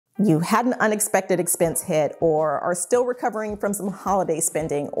You had an unexpected expense hit, or are still recovering from some holiday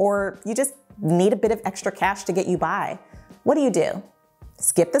spending, or you just need a bit of extra cash to get you by. What do?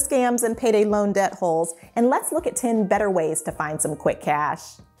 Skip the scams and payday loan debt holes, and let's look at 10 better ways to find some quick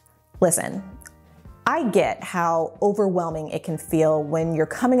cash. Listen, I get how overwhelming it can feel when you're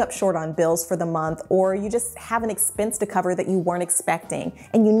coming up short on bills for the month, or you just have an expense to cover that you weren't expecting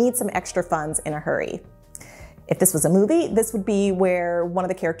and you need some extra funds in a hurry. If this was a movie, this would be where one of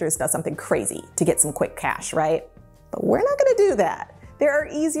the characters does something crazy to get some quick cash, right? But we're not gonna do that. There are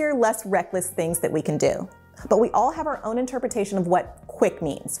easier, less reckless things that we can do. But we all have our own interpretation of what quick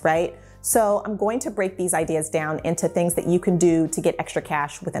means, right? So I'm going to break these ideas down into things that you can do to get extra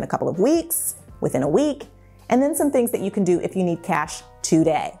cash within a couple of weeks, within a week, and then some things that you can do if you need cash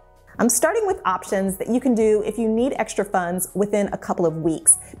today. I'm starting with options that you can do if you need extra funds within a couple of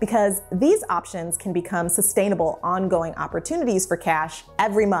weeks, because these options can become sustainable, ongoing opportunities for cash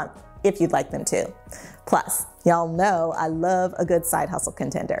every month if you'd like them to. Plus, y'all know I love a good side hustle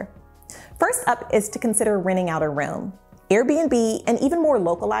contender. First up is to consider renting out a room. Airbnb and even more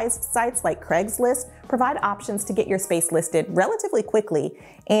localized sites like Craigslist provide options to get your space listed relatively quickly,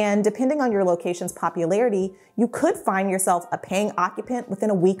 and depending on your location's popularity, you could find yourself a paying occupant within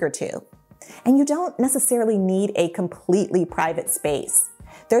a week or two. And you don't necessarily need a completely private space.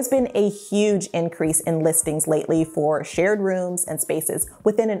 There's been a huge increase in listings lately for shared rooms and spaces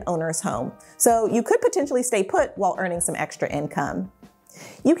within an owner's home, so you could potentially stay put while earning some extra income.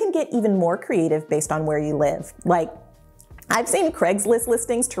 You can get even more creative based on where you live. Like, I've seen Craigslist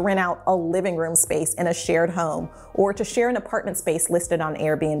listings to rent out a living room space in a shared home, or to share an apartment space listed on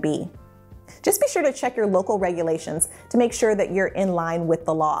Airbnb. Just be sure to check your local regulations to make sure that you're in line with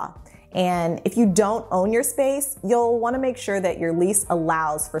the law. And if you don't own your space, you'll want to make sure that your lease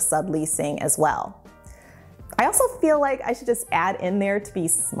allows for subleasing as well. I also feel like I should just add in there to be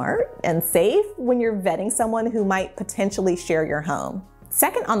smart and safe when you're vetting someone who might potentially share your home.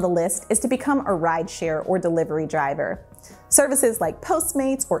 Second on the list is to become a rideshare or delivery driver. Services like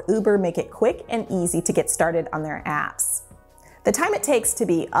Postmates or Uber make it quick and easy to get started on their apps. The time it takes to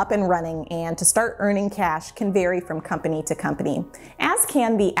be up and running and to start earning cash can vary from company to company, as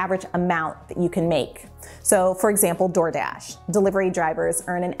can the average amount that you can make. So for example, DoorDash. Delivery drivers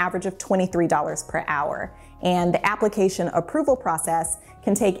earn an average of $23 per hour, and the application approval process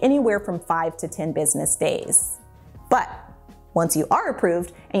can take anywhere from 5 to 10 business days. But once you are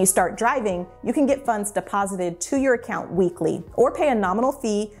approved and you start driving, you can get funds deposited to your account weekly, or pay a nominal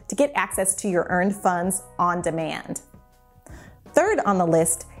fee to get access to your earned funds on demand. Third on the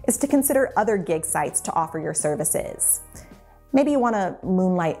list is to consider other gig sites to offer your services. Maybe you want to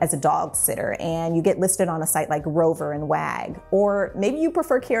moonlight as a dog sitter and you get listed on a site like Rover and Wag. Or maybe you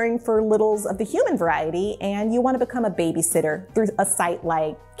prefer caring for littles of the human variety and you want to become a babysitter through a site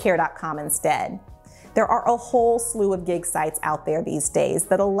like care.com instead. There are a whole slew of gig sites out there these days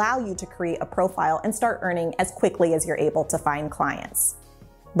that allow you to create a profile and start earning as quickly as you're able to find clients.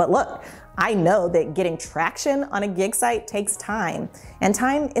 But look, I know that getting traction on a gig site takes time, and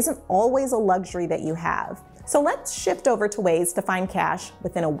time isn't always a luxury that you have. So let's shift over to ways to find cash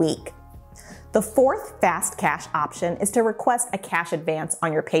within a week. The fourth fast cash option is to request a cash advance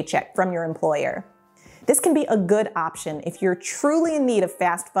on your paycheck from your employer. This can be a good option if you're truly in need of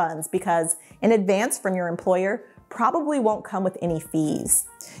fast funds, because an advance from your employer probably won't come with any fees.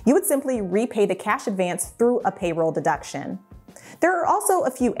 You would simply repay the cash advance through a payroll deduction. There are also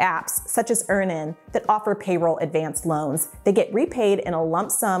a few apps, such as EarnIn, that offer payroll advance loans. They get repaid in a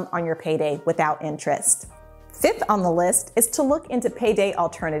lump sum on your payday without interest. Fifth on the list is to look into payday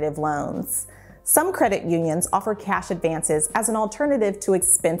alternative loans. Some credit unions offer cash advances as an alternative to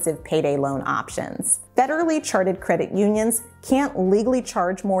expensive payday loan options. Federally chartered credit unions can't legally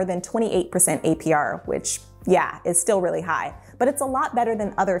charge more than 28% APR, which, yeah, is still really high, but it's a lot better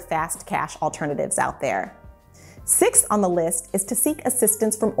than other fast cash alternatives out there. Sixth on the list is to seek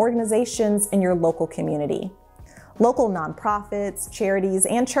assistance from organizations in your local community. Local nonprofits, charities,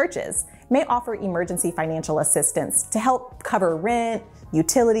 and churches may offer emergency financial assistance to help cover rent,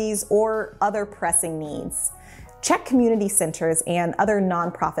 utilities, or other pressing needs. Check community centers and other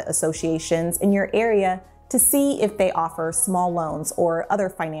nonprofit associations in your area to see if they offer small loans or other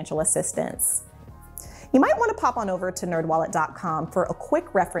financial assistance. You might want to pop on over to NerdWallet.com for a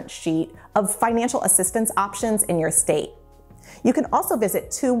quick reference sheet of financial assistance options in your state. You can also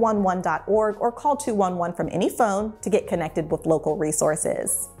visit 211.org or call 211 from any phone to get connected with local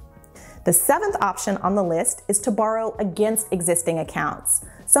resources. The seventh option on the list is to borrow against existing accounts.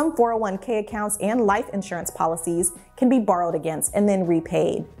 Some 401k accounts and life insurance policies can be borrowed against and then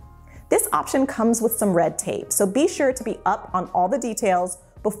repaid. This option comes with some red tape, so be sure to be up on all the details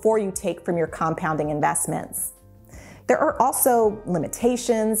before you take from your compounding investments. There are also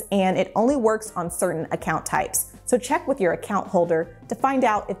limitations, and it only works on certain account types. So check with your account holder to find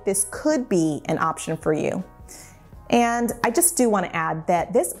out if this could be an option for you. And I just do want to add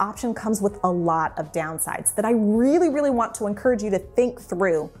that this option comes with a lot of downsides that I really want to encourage you to think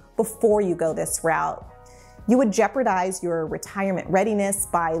through before you go this route. You would jeopardize your retirement readiness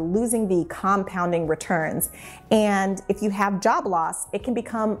by losing the compounding returns. And if you have job loss, it can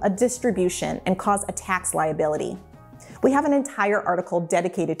become a distribution and cause a tax liability. We have an entire article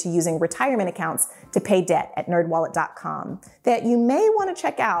dedicated to using retirement accounts to pay debt at nerdwallet.com that you may want to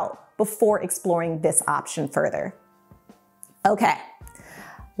check out before exploring this option further. Okay,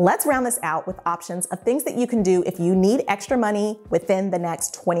 let's round this out with options of things that you can do if you need extra money within the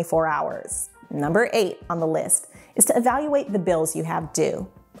next 24 hours. Number 8 on the list is to evaluate the bills you have due.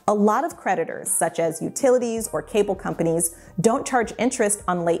 A lot of creditors, such as utilities or cable companies, don't charge interest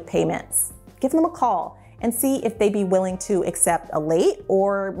on late payments. Give them a call and see if they'd be willing to accept a late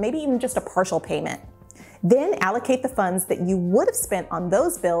or maybe even just a partial payment. Then allocate the funds that you would have spent on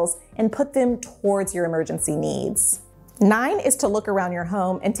those bills and put them towards your emergency needs. 9 is to look around your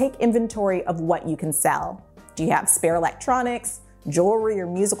home and take inventory of what you can sell. Do you have spare electronics, jewelry, or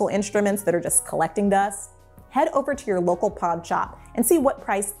musical instruments that are just collecting dust? Head over to your local pawn shop and see what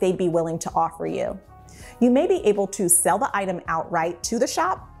price they'd be willing to offer you. You may be able to sell the item outright to the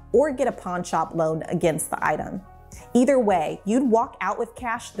shop or get a pawn shop loan against the item. Either way, you'd walk out with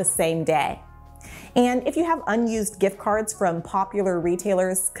cash the same day. And if you have unused gift cards from popular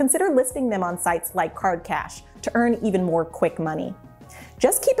retailers, consider listing them on sites like Card Cash to earn even more quick money.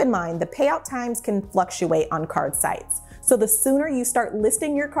 Just keep in mind the payout times can fluctuate on card sites, so the sooner you start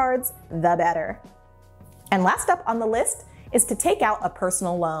listing your cards, the better. And last up on the list is to take out a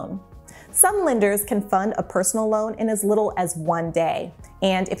personal loan. Some lenders can fund a personal loan in as little as 1 day,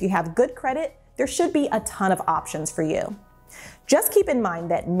 and if you have good credit, there should be a ton of options for you. Just keep in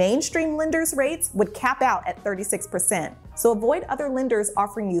mind that mainstream lenders' rates would cap out at 36%, so avoid other lenders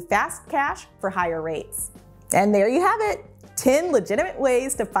offering you fast cash for higher rates. And there you have it, 10 legitimate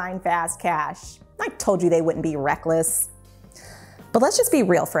ways to find fast cash. I told you they wouldn't be reckless. But let's just be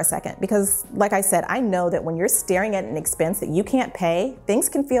real for a second, because like I said, I know that when you're staring at an expense that you can't pay, things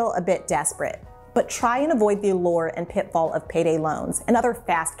can feel a bit desperate. But try and avoid the allure and pitfall of payday loans and other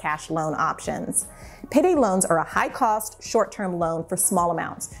fast cash loan options. Payday loans are a high-cost, short-term loan for small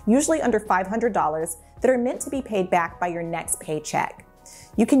amounts, usually under $500, that are meant to be paid back by your next paycheck.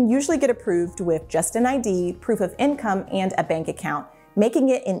 You can usually get approved with just an ID, proof of income, and a bank account, making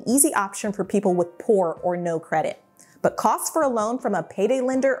it an easy option for people with poor or no credit. But costs for a loan from a payday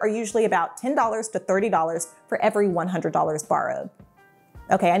lender are usually about $10 to $30 for every $100 borrowed.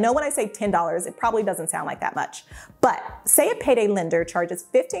 Okay, I know when I say $10, it probably doesn't sound like that much. But say a payday lender charges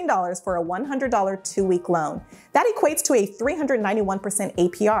 $15 for a $100 2-week loan. That equates to a 391%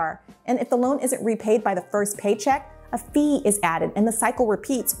 APR. And if the loan isn't repaid by the first paycheck, a fee is added and the cycle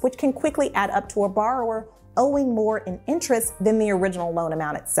repeats, which can quickly add up to a borrower owing more in interest than the original loan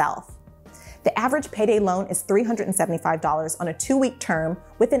amount itself. The average payday loan is $375 on a 2-week term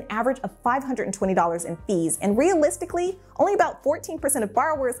with an average of $520 in fees, and realistically, only about 14% of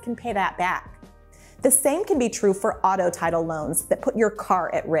borrowers can pay that back. The same can be true for auto title loans that put your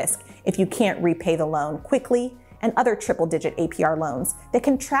car at risk if you can't repay the loan quickly, and other triple-digit APR loans that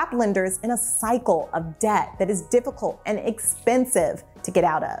can trap lenders in a cycle of debt that is difficult and expensive to get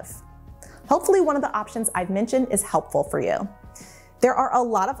out of. Hopefully one of the options I've mentioned is helpful for you. There are a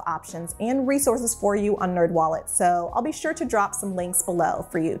lot of options and resources for you on NerdWallet, so I'll be sure to drop some links below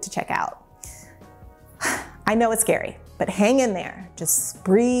for you to check out. I know it's scary, but hang in there. Just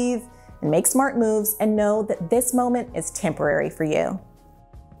breathe and make smart moves and know that this moment is temporary for you.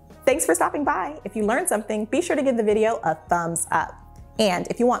 Thanks for stopping by. If you learned something, be sure to give the video a thumbs up. And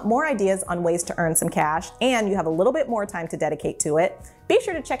if you want more ideas on ways to earn some cash and you have a little bit more time to dedicate to it, be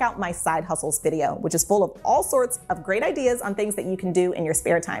sure to check out my side hustles video, which is full of all sorts of great ideas on things that you can do in your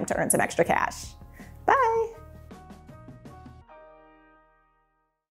spare time to earn some extra cash. Bye.